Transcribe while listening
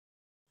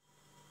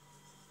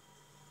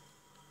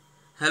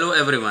Hello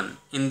everyone,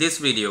 in this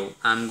video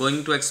I am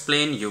going to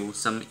explain you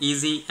some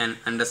easy and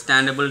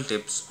understandable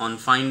tips on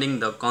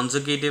finding the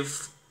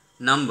consecutive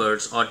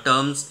numbers or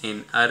terms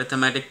in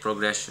arithmetic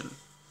progression.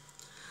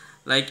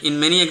 Like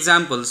in many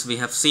examples we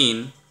have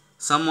seen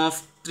sum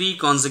of three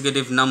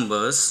consecutive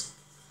numbers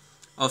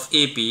of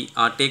AP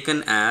are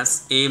taken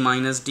as a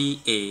minus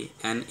dA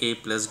and a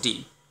plus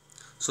d.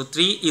 So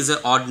 3 is an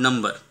odd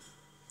number.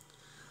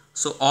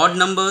 So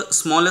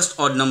smallest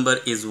odd number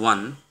is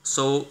 1.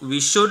 So we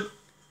should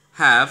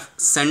have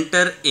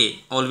center A.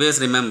 Always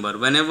remember,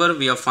 whenever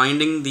we are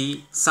finding the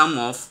sum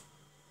of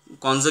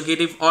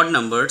consecutive odd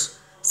numbers,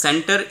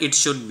 center it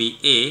should be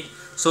A,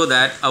 so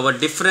that our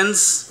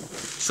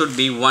difference should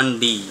be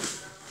 1D.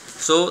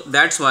 So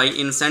that's why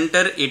in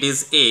center it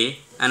is A,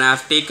 and I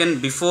have taken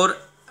before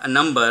a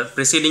number,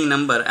 preceding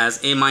number,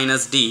 as A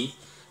minus D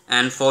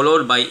and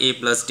followed by A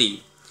plus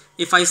D.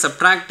 If I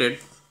subtracted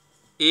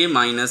A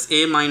minus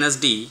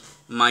D,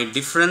 my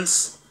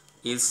difference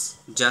is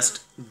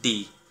just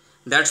D.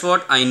 That's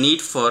what I need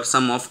for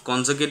sum of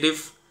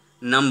consecutive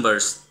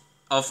numbers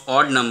of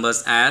odd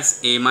numbers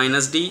as a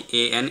minus d,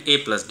 a and a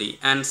plus d,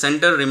 and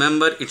center,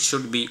 remember, it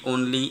should be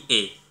only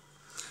a.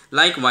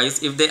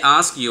 Likewise, if they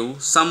ask you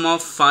sum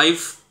of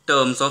 5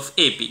 terms of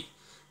AP,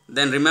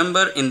 then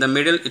remember in the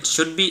middle it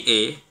should be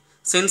a.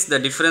 Since the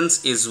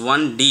difference is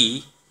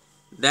 1d,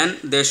 then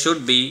there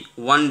should be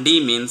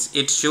 1d, means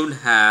it should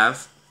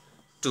have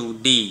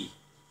 2d.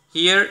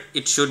 Here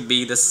it should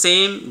be the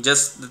same,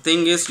 just the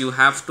thing is you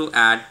have to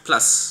add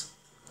plus.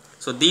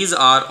 So these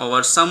are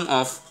our sum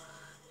of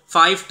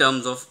 5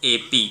 terms of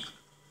AP.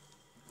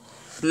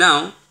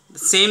 Now the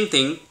same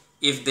thing,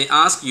 if they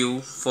ask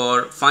you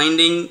for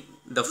finding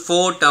the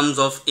 4 terms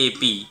of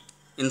AP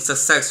in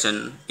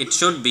succession, it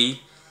should be,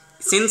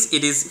 since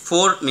it is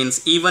 4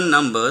 means even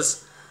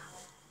numbers,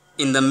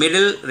 in the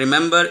middle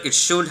remember it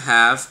should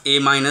have a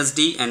minus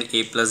d and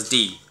a plus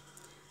d.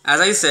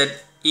 As I said,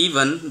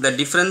 even the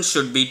difference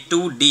should be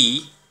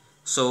 2d,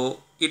 so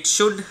it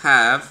should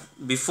have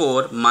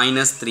before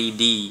minus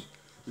 3d.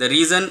 The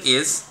reason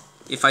is,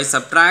 if I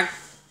subtract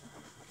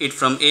it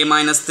from a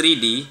minus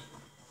 3d,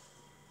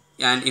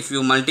 and if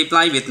you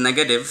multiply with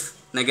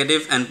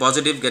negative and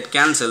positive get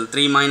cancelled,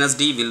 3 minus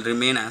d will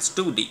remain as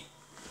 2d.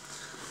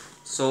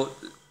 So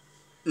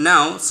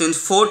now since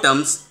 4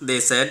 terms they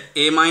said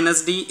a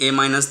minus d, a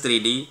minus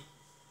 3d,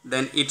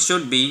 then it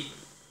should be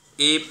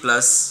a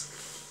plus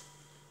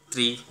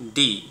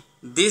 3d.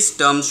 This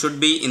term should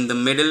be in the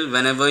middle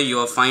whenever you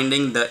are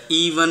finding the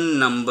even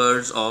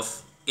numbers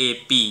of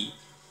AP.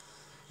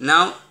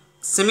 Now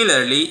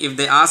similarly, if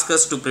they ask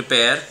us to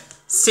prepare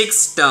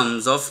 6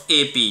 terms of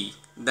AP,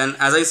 then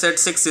as I said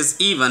 6 is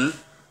even,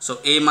 so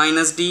a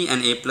minus d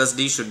and a plus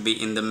d should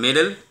be in the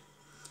middle,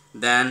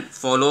 then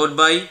followed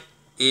by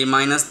a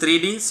minus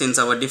 3d since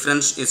our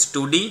difference is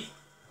 2d,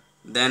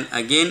 then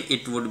again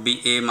it would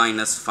be a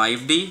minus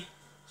 5d.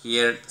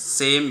 Here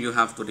same you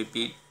have to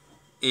repeat,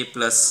 a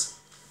plus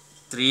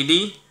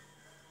 3d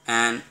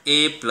and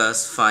a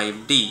plus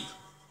 5d.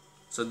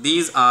 So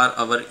these are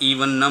our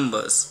even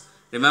numbers.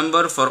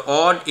 Remember, for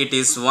odd it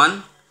is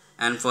 1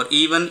 and for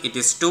even it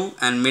is 2,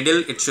 and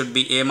middle it should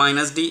be a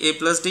minus d, a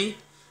plus d,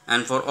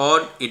 and for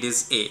odd it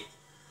is a.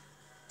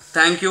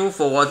 Thank you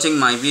for watching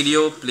my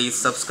video. Please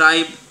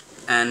subscribe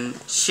and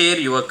share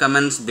your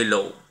comments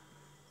below.